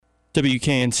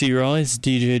WKNC Raleigh, it's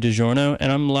DJ DiGiorno,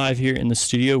 and I'm live here in the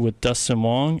studio with Dustin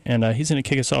Wong, and he's going to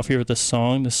kick us off here with a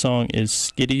song. The song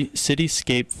is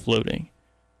Cityscape Floating.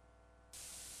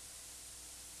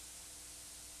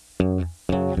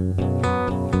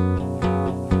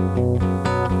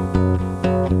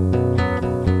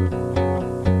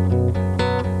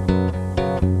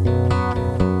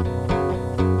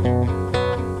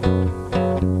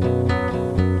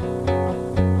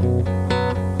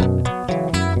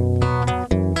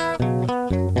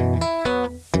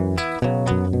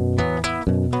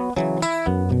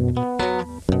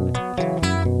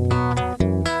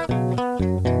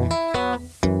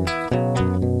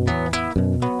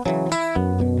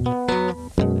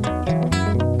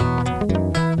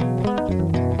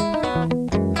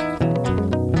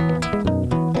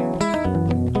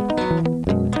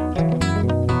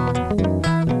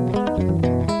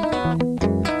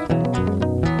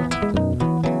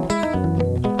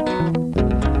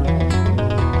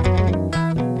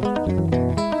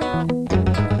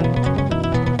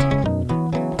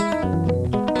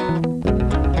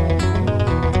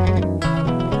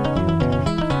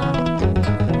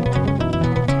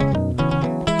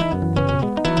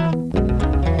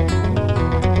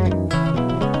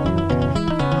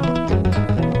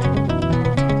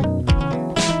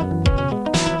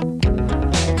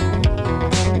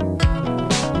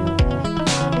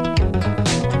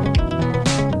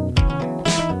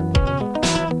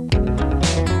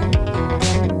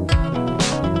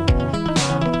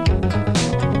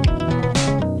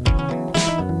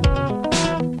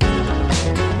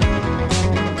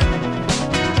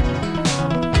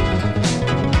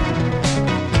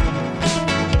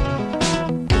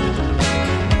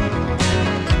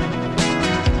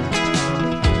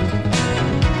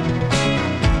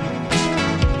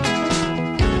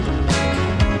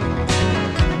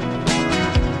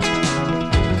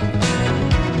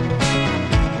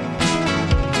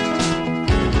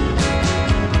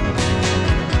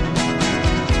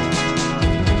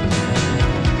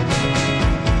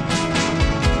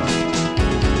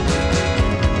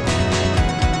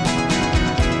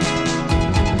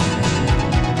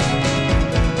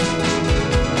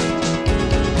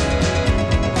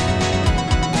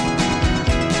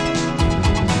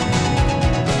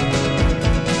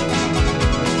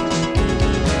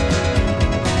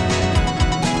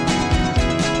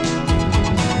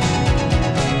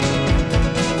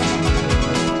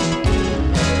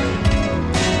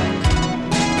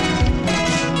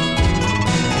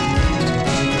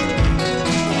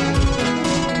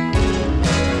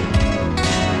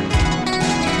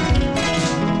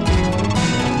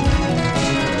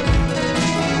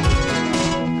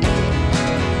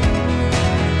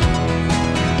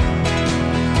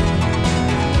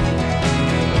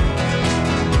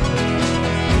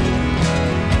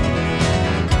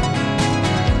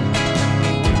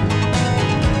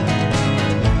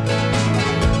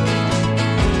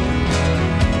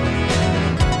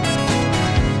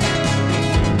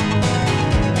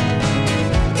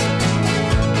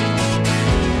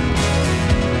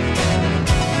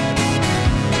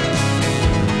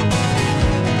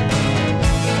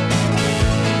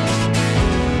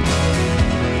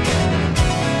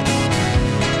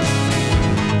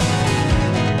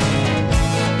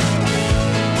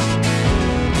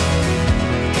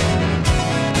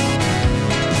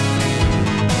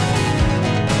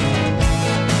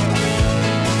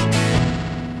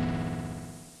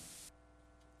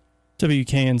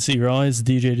 WKNC Raleigh, it's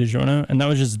DJ DiGiorno, and that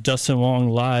was just Dustin Wong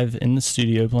live in the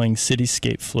studio playing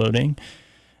Cityscape Floating.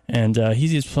 And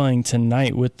he's playing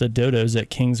tonight with the Dodos at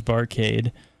King's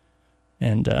Barcade.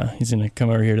 And he's going to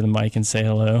come over here to the mic and say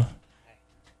hello.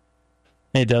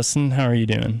 Hey, Dustin, how are you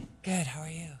doing? Good, how are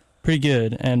you? Pretty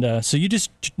good. And so you just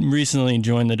recently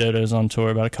joined the Dodos on tour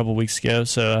about a couple weeks ago.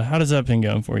 So how does that been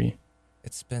going for you?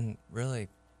 It's been really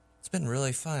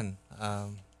fun.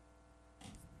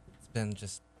 It's been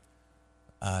just,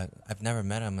 I've never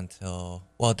met him until,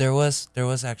 well, there was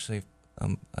actually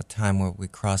a time where we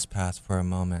crossed paths for a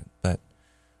moment, but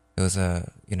it was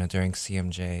during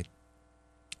CMJ,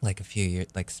 like a few years,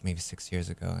 like maybe 6 years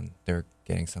ago, and they were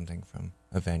getting something from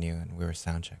a venue, and we were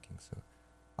sound checking, so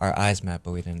our eyes met,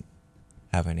 but we didn't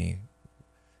have any,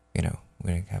 we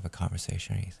didn't have a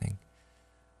conversation or anything.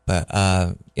 But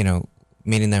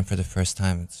meeting them for the first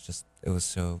time, it was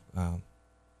so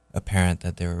apparent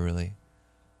that they were really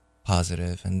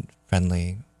positive and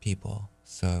friendly people,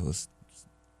 so it was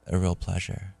a real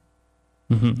pleasure.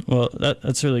 Mm-hmm. Well,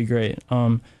 that's really great.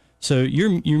 So your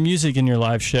music in your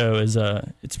live show is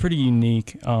it's pretty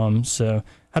unique. So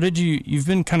how did you've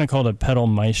been kind of called a pedal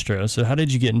maestro, so how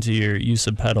did you get into your use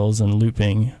of pedals and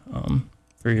looping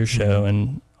for your show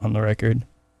and on the record?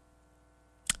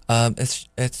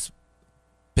 It's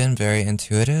been very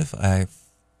intuitive. I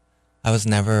was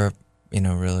never,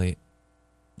 really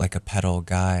like a pedal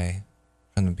guy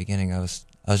from the beginning. I was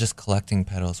just collecting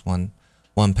pedals one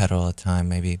pedal at a time,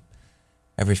 maybe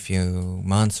every few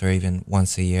months or even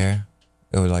once a year.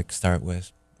 It would like start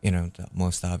with, the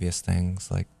most obvious things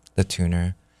like the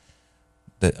tuner,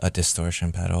 a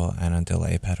distortion pedal and a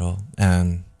delay pedal.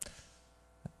 And,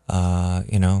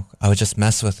 I would just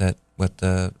mess with it with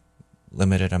the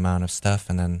limited amount of stuff,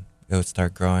 and then it would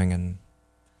start growing, and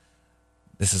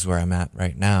this is where I'm at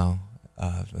right now,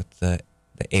 with the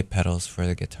 8 pedals for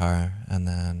the guitar, and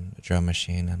then a drum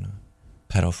machine and a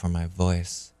pedal for my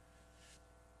voice.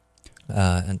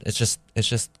 And it's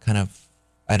just kind of,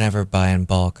 I never buy in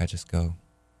bulk. I just go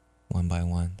one by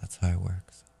one. That's how it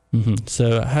works. Mm-hmm.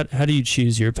 So how do you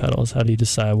choose your pedals? How do you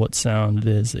decide what sound it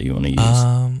is that you want to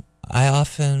use? I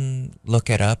often look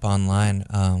it up online.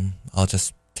 I'll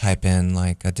just type in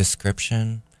like a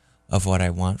description of what I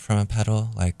want from a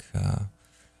pedal. Like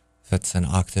if it's an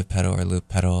octave pedal or loop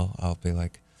pedal, I'll be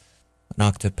like an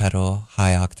octave pedal,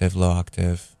 high octave, low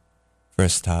octave,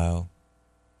 versatile,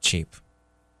 cheap.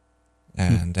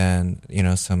 And then,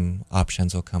 some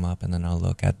options will come up, and then I'll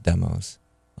look at demos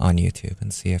on YouTube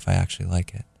and see if I actually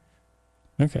like it.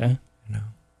 Okay.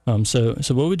 So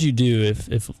what would you do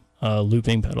if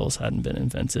looping pedals hadn't been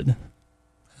invented?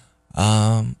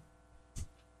 I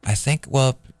think,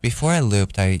 well, before I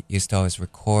looped, I used to always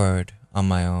record on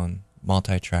my own,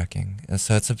 multi-tracking. And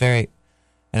so it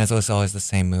was always the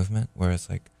same movement, where it's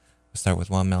like, I start with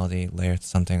one melody, layer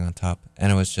something on top,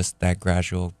 and it was just that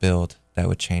gradual build that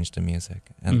would change the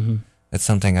music. And it's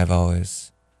something I've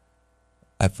always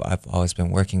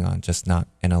been working on, just not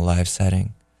in a live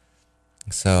setting.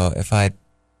 So if I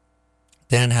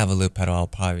didn't have a loop pedal, I'll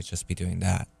probably just be doing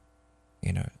that.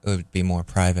 It would be more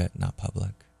private, not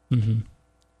public. Mm-hmm.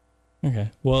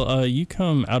 Okay. Well, you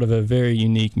come out of a very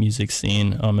unique music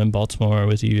scene in Baltimore,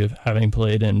 with you having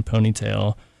played in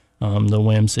Ponytail, the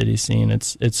Wham City scene.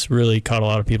 It's really caught a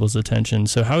lot of people's attention.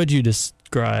 So how would you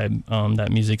describe that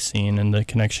music scene and the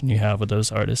connection you have with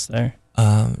those artists there?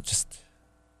 Just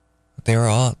they were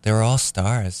all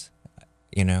stars.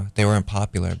 They weren't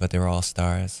popular, but they were all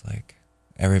stars. Like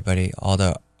everybody, all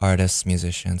the artists,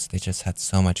 musicians, they just had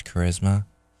so much charisma,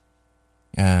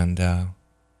 and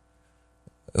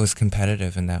it was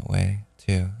competitive in that way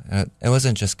too. And it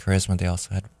wasn't just charisma; they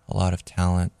also had a lot of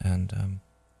talent, and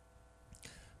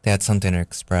they had something to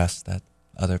express that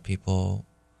other people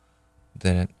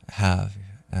didn't have,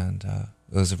 and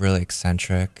it was really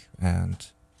eccentric and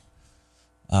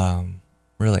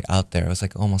really out there. It was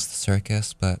like almost a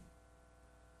circus, but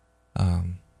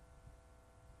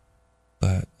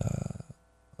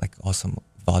like also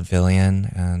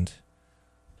vaudevillian,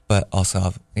 but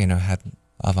also had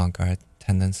avant-garde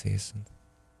tendencies, and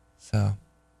so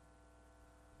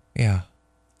yeah.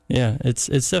 Yeah, it's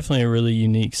definitely a really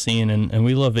unique scene, and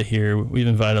we love it here. We've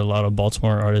invited a lot of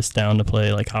Baltimore artists down to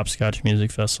play like Hopscotch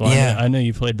Music Festival. Yeah. I know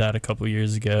you played that a couple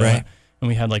years ago. Right. And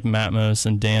we had like Matmos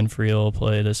and Dan Friel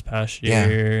play this past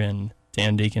year, and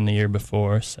Dan Deacon the year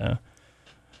before. So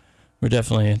we're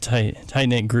definitely a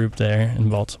tight-knit group there in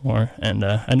Baltimore. And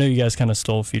I know you guys kind of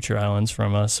stole Future Islands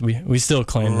from us. We still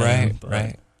claim them.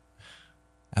 Right.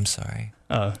 I'm sorry.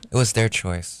 Oh. It was their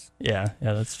choice. Yeah,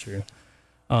 that's true.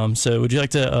 So would you like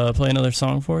to play another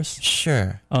song for us?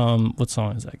 Sure. What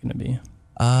song is that going to be?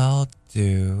 I'll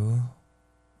do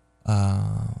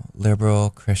Liberal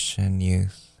Christian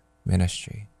Youth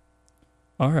Ministry.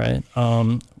 All right.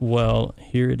 Well,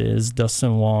 here it is.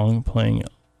 Dustin Wong playing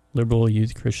Liberal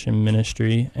Youth Christian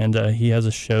Ministry, and he has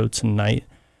a show tonight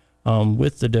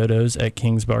with the Dodos at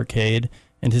King's Barcade,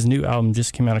 and his new album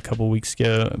just came out a couple weeks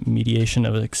ago, Mediation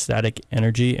of Ecstatic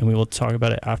Energy, and we will talk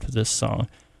about it after this song.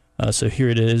 So here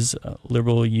it is,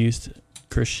 Liberal Youth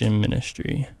Christian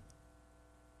Ministry.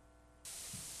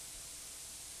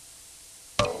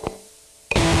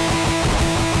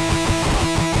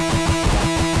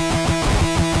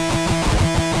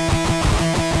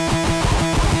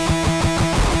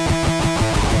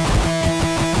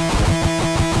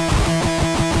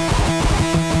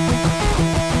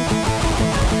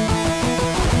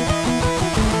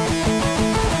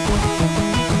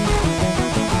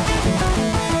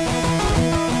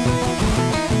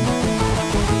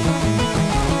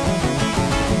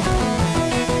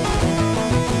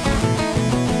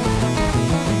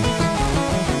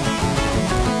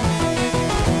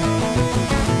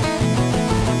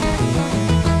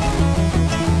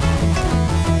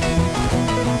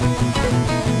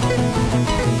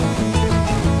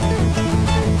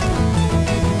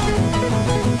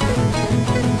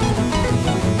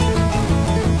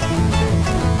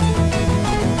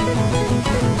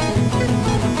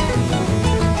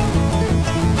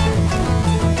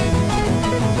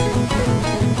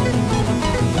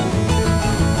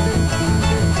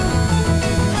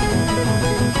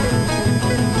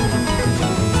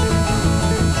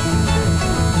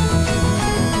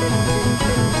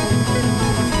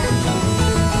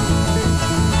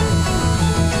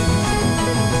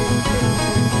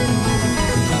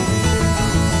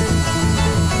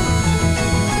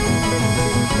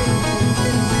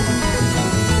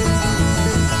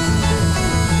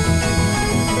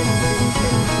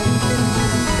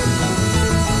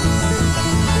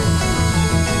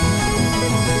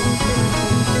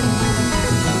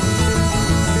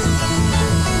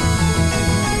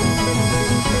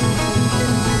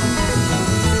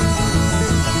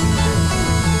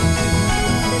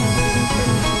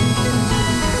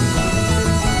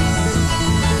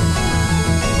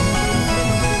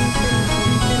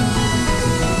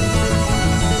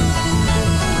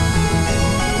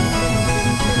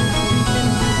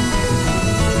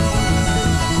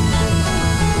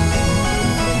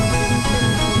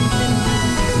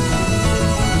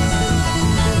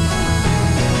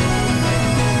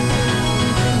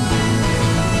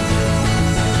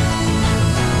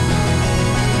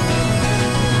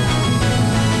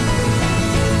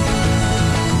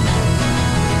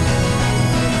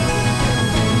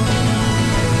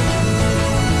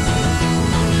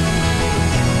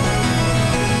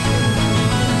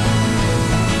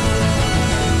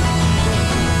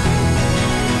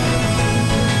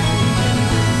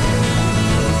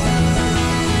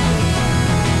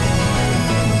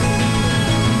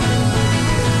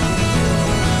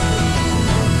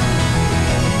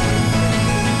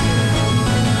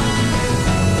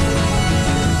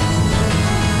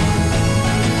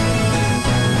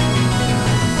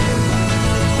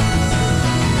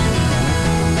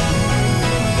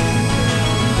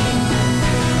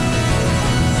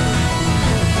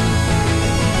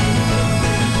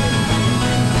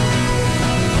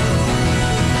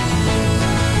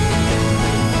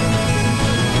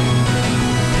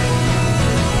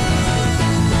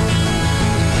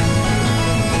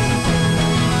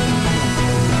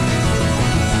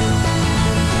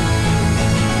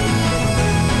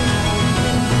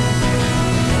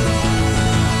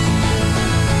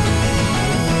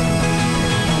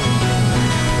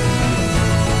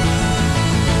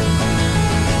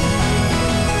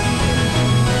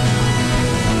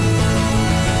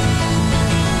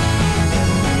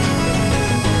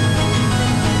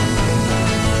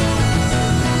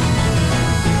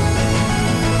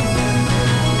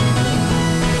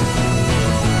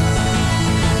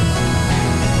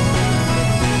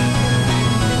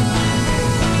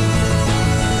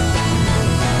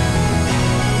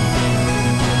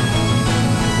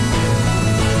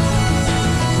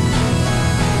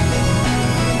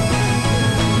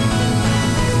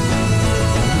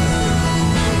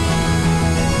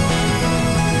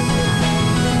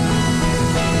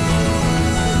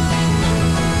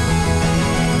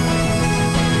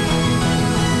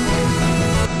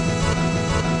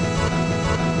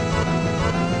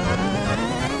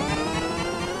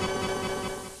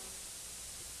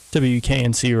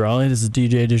 WKNC Raleigh. This is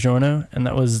DJ DiGiorno, and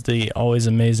that was the always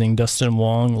amazing Dustin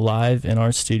Wong live in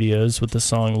our studios with the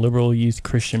song Liberal Youth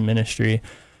Christian Ministry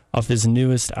off his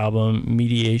newest album,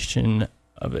 Mediation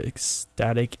of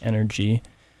Ecstatic Energy.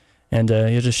 And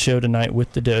he had a show tonight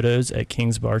with the Dodos at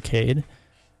King's Barcade.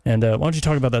 And why don't you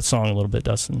talk about that song a little bit,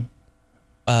 Dustin?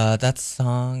 That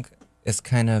song is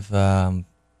kind of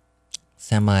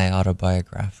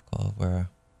semi-autobiographical, where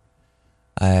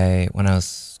when I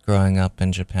was growing up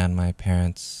in Japan, my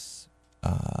parents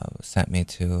sent me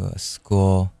to a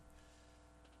school.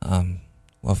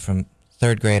 Well, from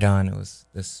third grade on, it was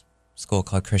this school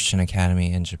called Christian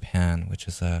Academy in Japan, which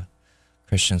is a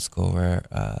Christian school where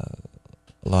a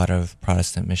lot of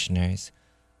Protestant missionaries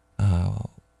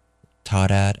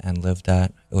taught at and lived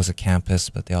at. It was a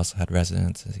campus, but they also had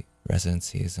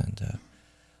residencies, and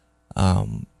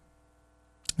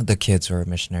the kids were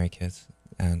missionary kids.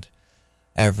 And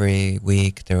every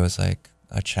week there was like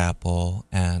a chapel,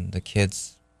 and the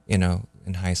kids,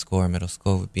 in high school or middle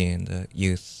school would be in the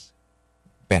youth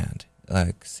band,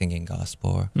 like singing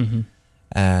gospel. Mm-hmm.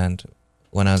 And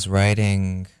when I was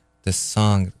writing this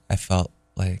song, I felt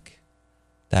like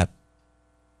that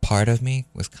part of me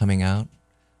was coming out,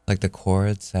 like the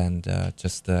chords and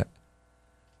just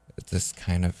this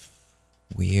kind of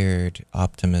weird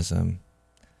optimism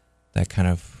that kind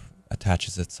of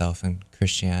attaches itself in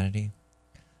Christianity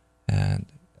and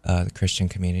the Christian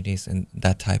communities and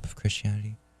that type of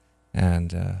Christianity.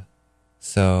 And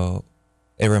so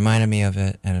it reminded me of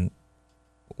it, and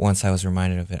once I was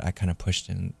reminded of it, I kind of pushed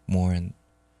it more in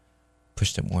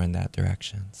that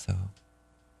direction. So,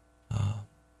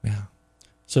 yeah.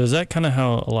 So is that kind of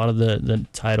how a lot of the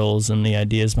titles and the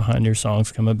ideas behind your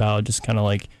songs come about? Just kind of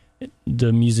like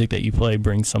the music that you play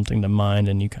brings something to mind,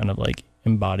 and you kind of like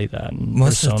embody that and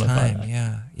most of the personify time,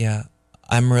 that. yeah.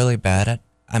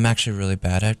 I'm actually really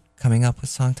bad at coming up with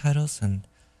song titles, and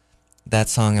that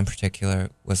song in particular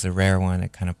was a rare one.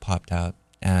 It kind of popped out,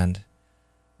 and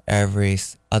every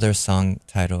other song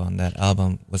title on that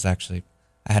album was actually,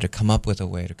 I had to come up with a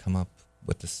way to come up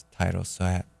with this title.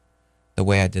 So the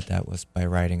way I did that was by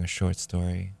writing a short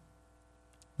story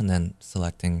and then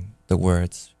selecting the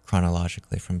words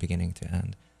chronologically from beginning to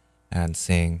end and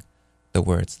seeing the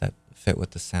words that fit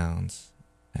with the sounds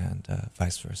and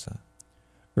vice versa.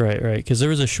 Right. Because there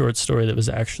was a short story that was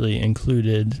actually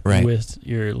included with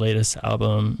your latest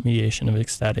album, Mediation of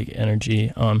Ecstatic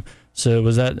Energy. So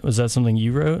was that something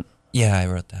you wrote? Yeah, I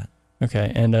wrote that.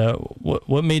 Okay, and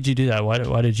what made you do that?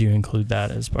 Why did you include that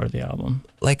as part of the album?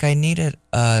 Like, I needed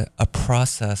a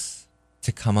process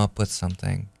to come up with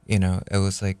something. It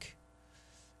was like,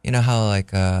 how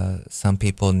like some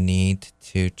people need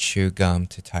to chew gum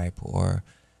to type, or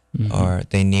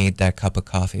they need that cup of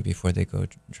coffee before they go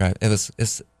drive.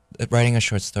 It's writing a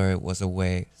short story was a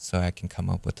way so I can come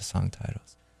up with the song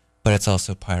titles, but it's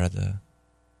also part of the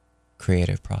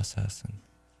creative process, and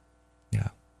yeah.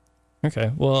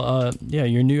 Okay, well,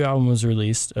 your new album was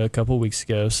released a couple weeks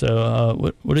ago.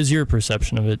 So, what is your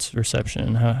perception of its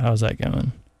reception? How's that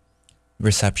going?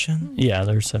 Reception? Yeah,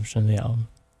 the reception of the album.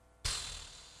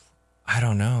 I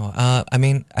don't know. I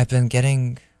mean, I've been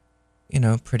getting,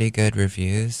 pretty good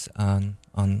reviews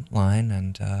online,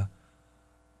 and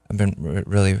I've been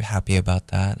really happy about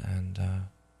that. And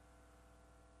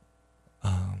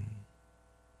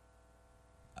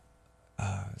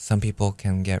some people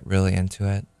can get really into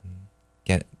it,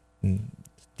 get in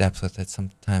depth with it.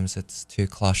 Sometimes it's too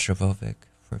claustrophobic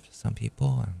for some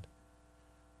people, and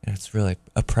it's really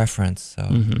a preference. So,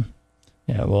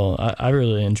 yeah. Well, I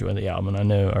really enjoy the album. I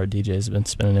know our DJ's been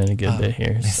spinning it a good bit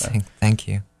here. So. Thank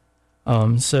you.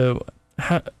 So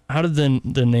how did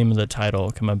the name of the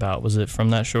title come about? Was it from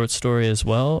that short story as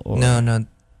well? Or? No.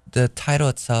 The title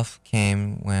itself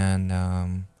came when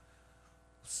a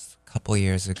couple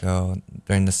years ago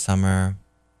during the summer.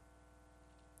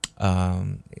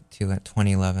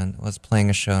 2011, I was playing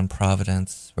a show in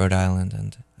Providence, Rhode Island,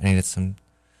 and I needed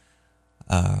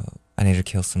to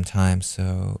kill some time,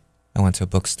 so I went to a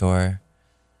bookstore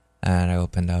and I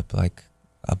opened up like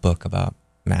a book about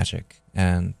magic,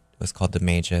 and it was called The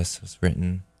Magus. It was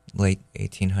written late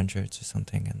 1800s or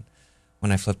something, and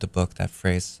when I flipped the book, that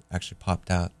phrase actually popped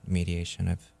out, mediation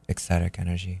of ecstatic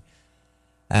energy,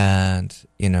 and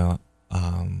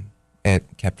it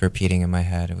kept repeating in my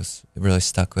head. It really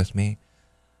stuck with me.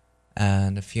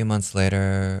 And a few months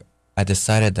later, I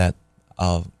decided that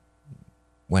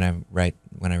when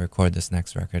I record this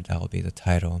next record, that will be the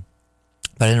title.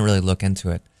 But I didn't really look into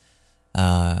it.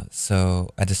 So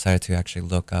I decided to actually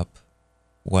look up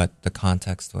what the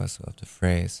context was of the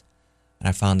phrase. And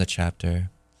I found the chapter.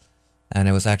 And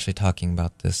it was actually talking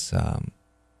about this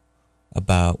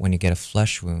about when you get a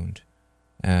flesh wound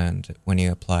and when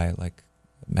you apply like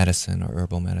medicine or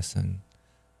herbal medicine,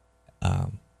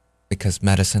 because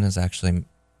medicine is actually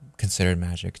considered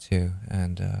magic too.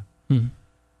 And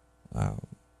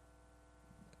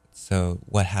so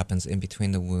what happens in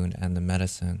between the wound and the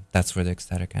medicine, that's where the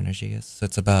ecstatic energy is. So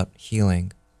it's about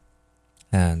healing.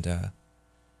 And,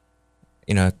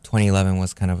 2011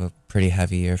 was kind of a pretty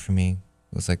heavy year for me.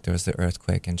 It was like there was the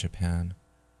earthquake in Japan.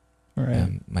 Right.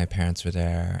 And my parents were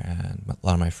there and a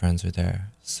lot of my friends were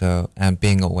there. So, and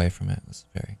being away from it was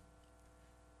very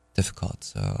difficult.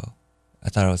 So I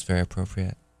thought it was very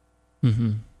appropriate.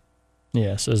 Mm-hmm.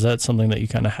 Yeah, so is that something that you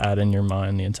kind of had in your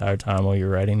mind the entire time while you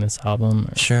were writing this album?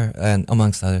 Or? Sure, and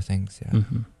amongst other things, yeah.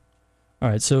 Mm-hmm. All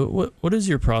right, so what is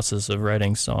your process of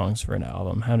writing songs for an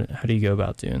album? How do you go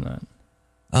about doing that?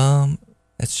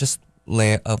 It's just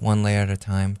one layer at a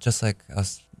time. Just like I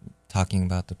was talking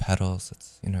about the pedals,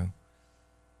 it's,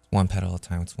 one pedal at a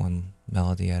time, it's one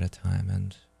melody at a time.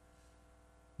 And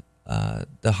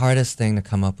the hardest thing to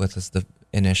come up with is the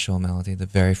initial melody, the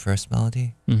very first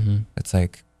melody. Mm-hmm. It's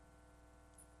like,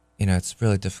 it's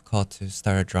really difficult to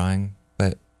start a drawing,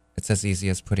 but it's as easy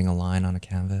as putting a line on a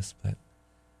canvas. But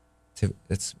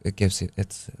it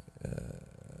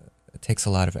takes a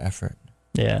lot of effort.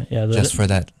 Yeah. Just for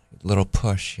that little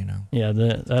push, Yeah,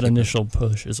 that initial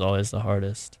push is always the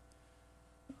hardest.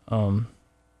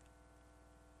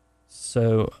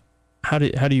 So how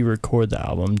do you record the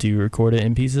album? Do you record it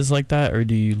in pieces like that, or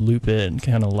do you loop it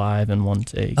kind of live in one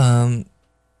take?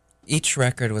 Each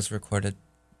record was recorded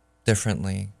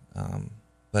differently.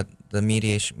 But the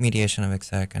mediation of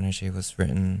ecstatic energy was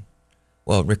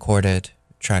recorded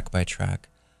track by track,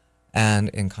 and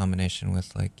in combination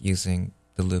with like using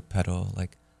the loop pedal.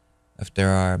 Like if there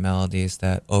are melodies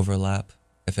that overlap,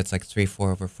 if it's like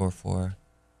 3/4 over 4/4,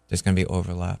 there's gonna be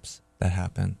overlaps that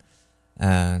happen,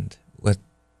 and with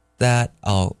that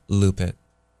I'll loop it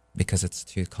because it's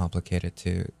too complicated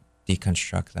to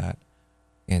deconstruct that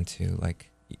into like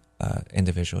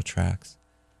individual tracks.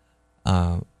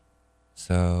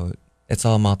 So it's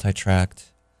all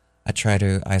multi-tracked. I try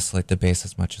to isolate the bass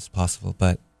as much as possible,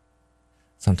 but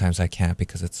sometimes I can't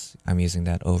because I'm using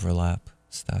that overlap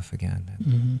stuff again.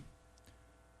 Mm-hmm.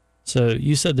 So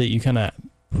you said that you kind of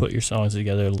put your songs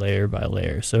together layer by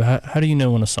layer. So how do you know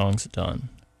when a song's done?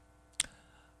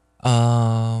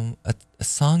 A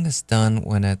song is done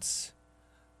when it's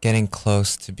getting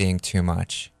close to being too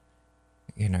much.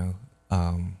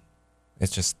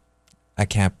 It's just I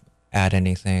can't add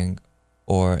anything,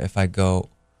 or if I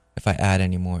add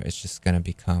any more, it's just gonna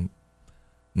become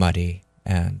muddy,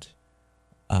 and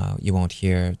you won't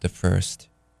hear the first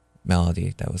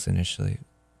melody that was initially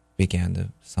began the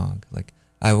song. Like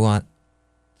I want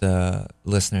the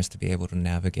listeners to be able to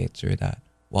navigate through that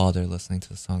while they're listening to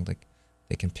the song. Like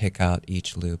they can pick out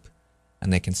each loop,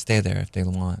 and they can stay there if they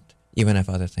want, even if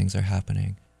other things are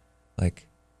happening. Like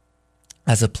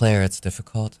as a player, it's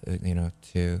difficult,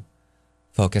 to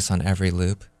focus on every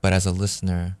loop, but as a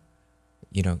listener,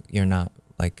 you're not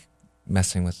like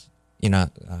you're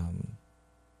not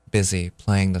busy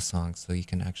playing the song, so you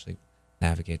can actually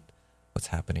navigate what's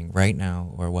happening right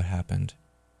now or what happened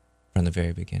from the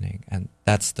very beginning. And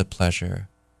that's the pleasure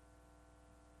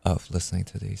of listening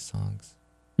to these songs.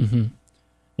 Mm-hmm.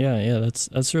 Yeah,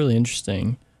 that's really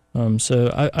interesting.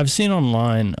 So I've seen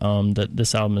online that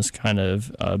this album has kind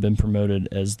of been promoted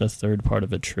as the third part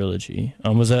of a trilogy.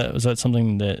 Was that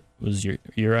something that was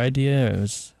your idea? Or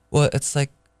Well, it's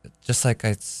like just like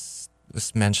I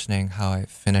was mentioning how I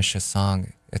finish a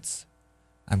song.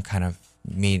 I'm kind of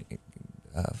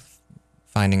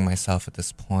finding myself at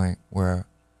this point where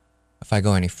if I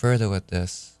go any further with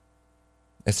this,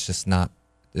 it's just not.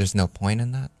 There's no point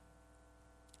in that.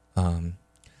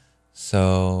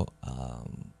 So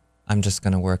I'm just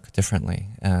gonna work differently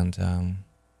and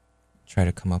try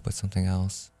to come up with something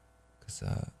else, because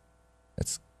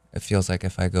it feels like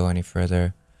if I go any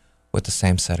further with the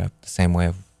same setup, the same way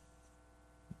of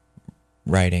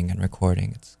writing and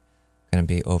recording, it's gonna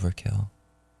be overkill.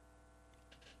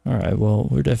 All right. Well,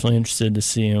 we're definitely interested to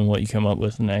see what you come up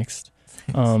with next.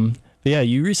 But yeah,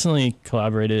 you recently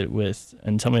collaborated with,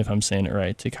 and tell me if I'm saying it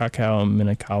right, Takako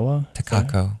Minakawa.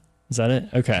 Takako. Is that it?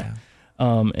 Okay. Yeah.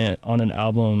 And on an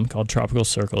album called Tropical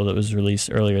Circle that was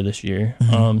released earlier this year.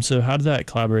 Mm-hmm. So how did that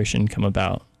collaboration come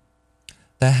about?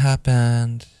 That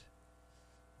happened.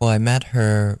 Well, I met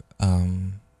her a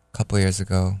couple years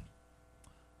ago,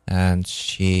 and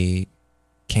she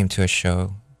came to a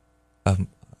show that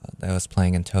I was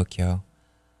playing in Tokyo.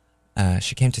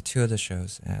 She came to 2 of the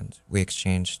shows, and we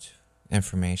exchanged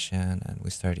information, and we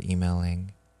started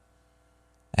emailing.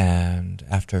 And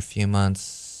after a few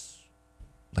months,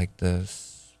 like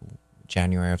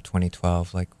January of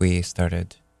 2012, like we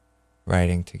started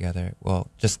writing together. Well,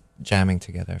 just jamming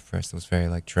together at first. It was very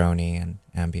like droney and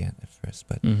ambient at first,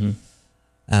 but Mm-hmm.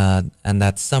 and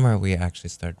that summer we actually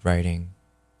started writing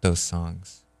those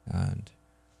songs. And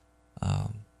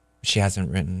she hasn't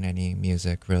written any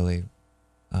music really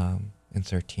in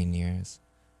 13 years,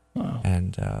 Wow.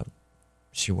 and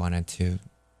she wanted to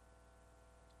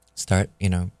start.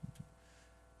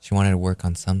 She wanted to work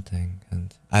on something,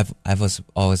 and I was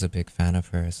always a big fan of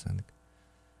hers, and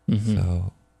Mm-hmm.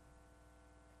 so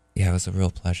yeah, it was a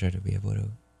real pleasure to be able to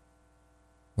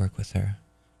work with her.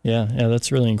 Yeah,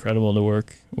 that's really incredible to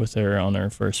work with her on her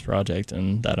first project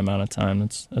in that amount of time.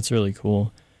 That's really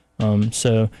cool.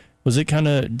 So was it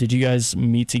did you guys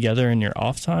meet together in your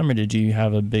off time, or did you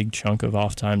have a big chunk of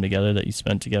off time together that you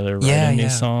spent together writing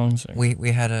these songs? Or?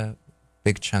 We had a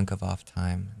big chunk of off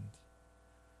time,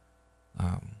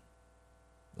 and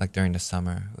like during the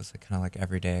summer, it was like kind of like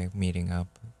every day meeting up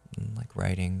and like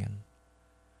writing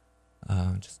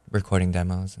and just recording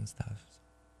demos and stuff.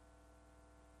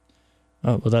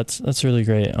 Oh, well, that's really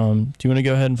great. Do you want to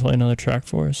go ahead and play another track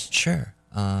for us? Sure.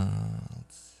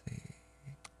 Let's see.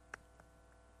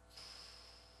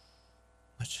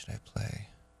 What should I play?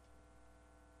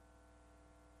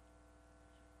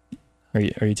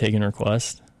 Are you taking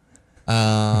requests?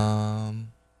 I'll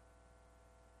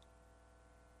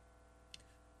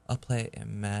play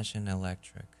Imagine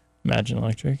Electric. Imagine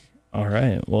Electric? All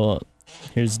right. Well,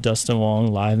 here's Dustin Wong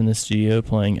live in the studio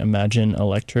playing Imagine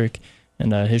Electric.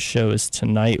 And his show is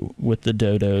tonight with the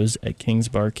Dodos at King's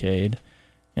Barcade.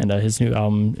 And his new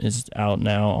album is out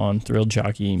now on Thrill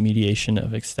Jockey, Mediation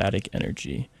of Ecstatic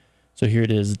Energy. So here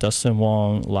it is, Dustin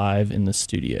Wong live in the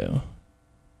studio.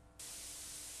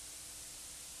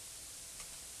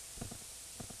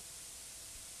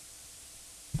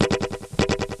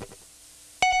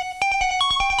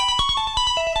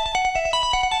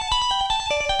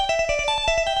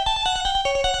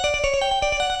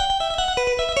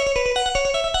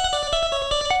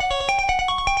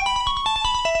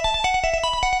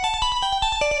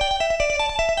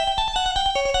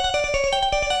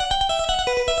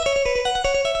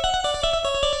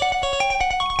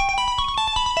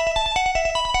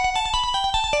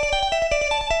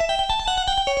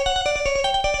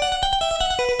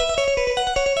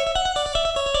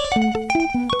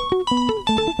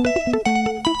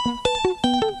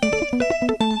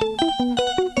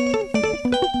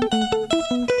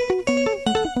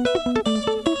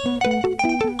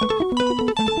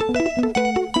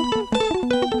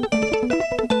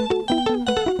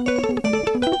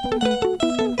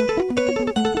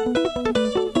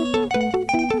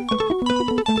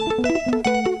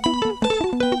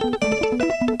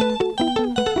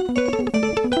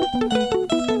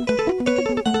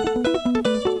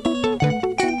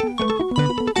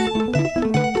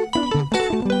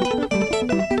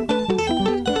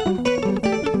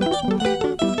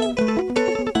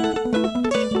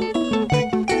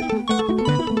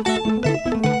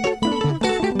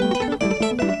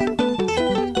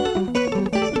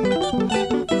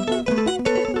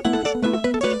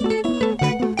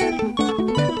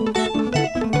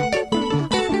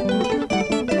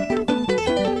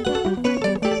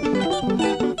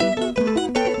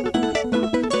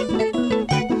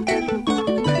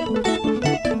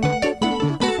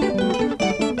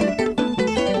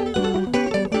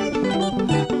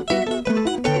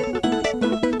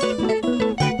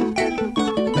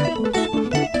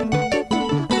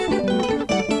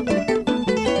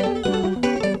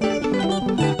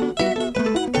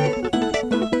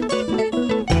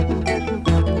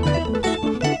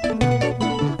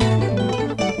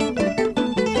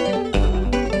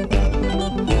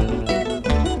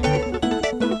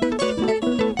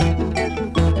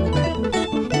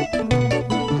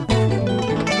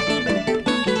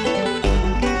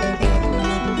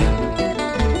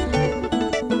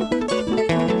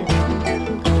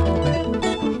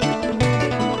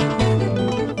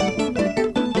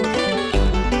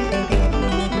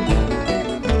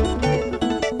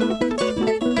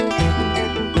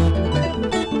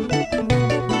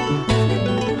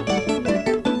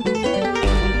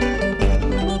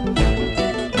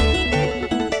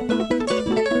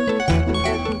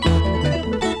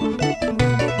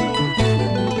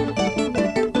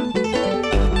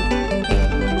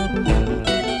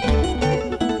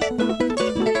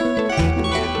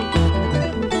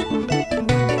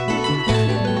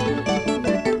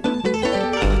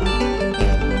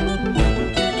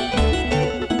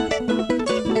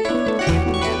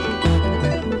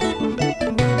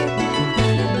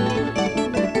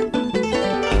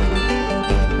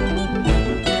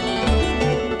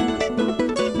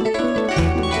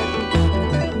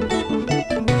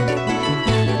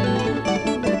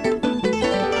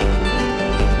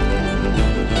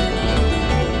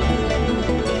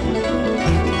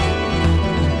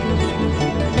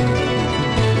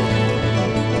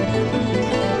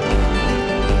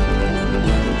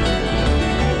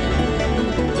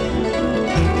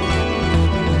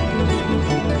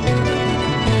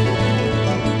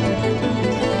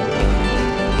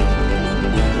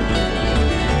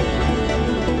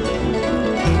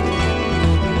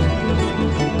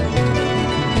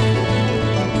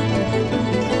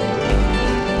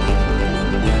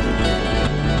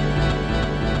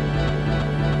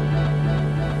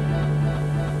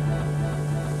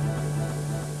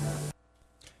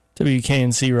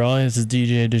 WKNC Raleigh, this is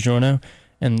DJ DiGiorno,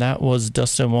 and that was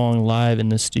Dustin Wong live in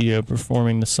the studio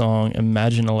performing the song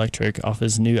Imagine Electric off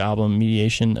his new album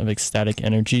Mediation of Ecstatic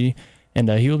Energy, and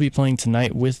he will be playing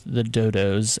tonight with the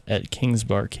Dodos at King's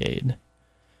Barcade.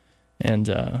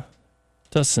 And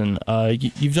Dustin,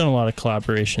 you've done a lot of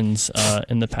collaborations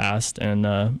in the past, and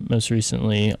most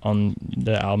recently on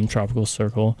the album Tropical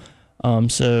Circle.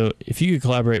 So if you could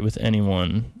collaborate with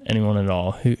anyone at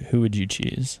all, who would you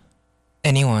choose?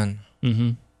 Anyone.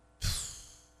 Mm-hmm.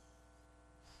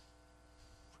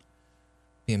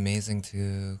 Be amazing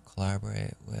to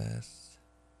collaborate with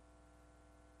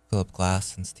Philip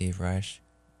Glass and Steve Reich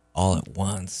all at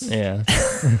once. Yeah.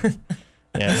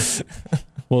 Yeah.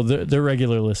 Well, they're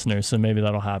regular listeners, so maybe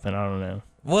that'll happen. I don't know.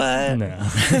 What? No.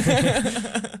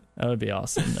 That would be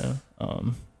awesome, though.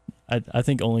 I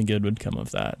think only good would come of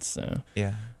that. So.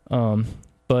 Yeah.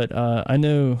 But I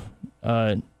know.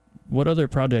 What other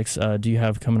projects do you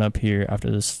have coming up here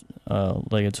after this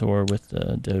Lega tour with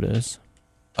the Dodos?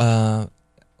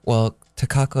 Well,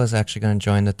 Takako is actually going to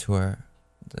join the tour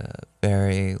the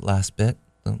very last bit,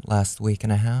 the last week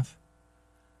and a half.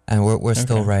 And we're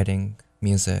still writing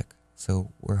music, so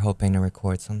we're hoping to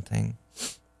record something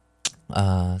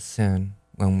soon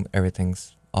when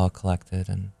everything's all collected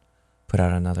and put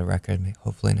out another record,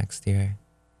 hopefully next year.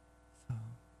 So.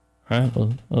 All right,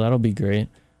 well, that'll be great.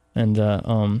 And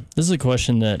this is a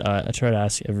question that I try to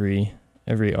ask every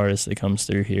artist that comes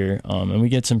through here, and we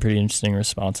get some pretty interesting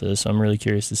responses. So I'm really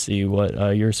curious to see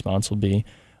what your response will be.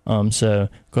 So the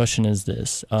question is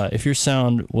this: if your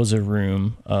sound was a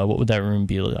room, what would that room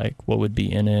be like? What would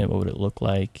be in it? What would it look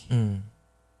like? It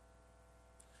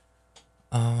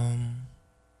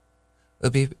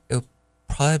would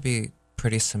probably be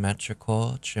pretty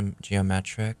symmetrical,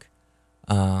 geometric.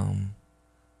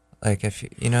 Like if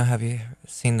have you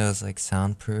seen those like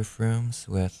soundproof rooms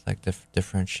with like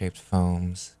different shaped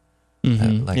foams?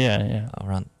 Mm-hmm. That,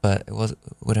 around, but it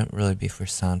wouldn't really be for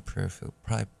soundproof. It would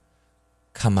probably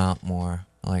come out more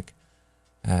like,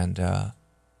 and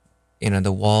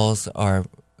the walls are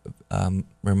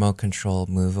remote control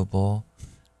movable.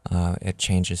 It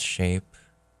changes shape.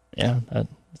 Yeah,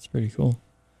 that's pretty cool.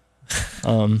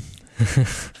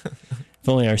 If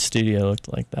only our studio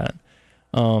looked like that.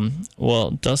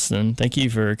 Well, Dustin, thank you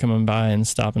for coming by and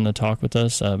stopping to talk with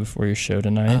us before your show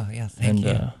tonight. Oh, yeah, thank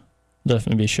you.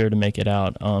 Definitely be sure to make it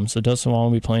out. So Dustin Wong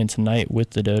will be playing tonight with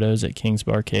the Dodos at King's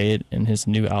Barcade, and his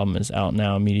new album is out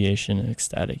now, Mediation of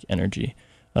Ecstatic Energy.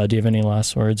 Do you have any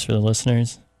last words for the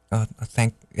listeners?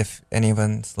 If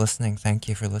anyone's listening, thank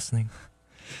you for listening.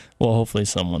 Well, hopefully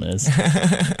someone is.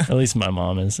 At least my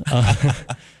mom is. All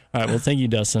right, well, thank you,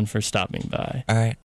 Dustin, for stopping by. All right.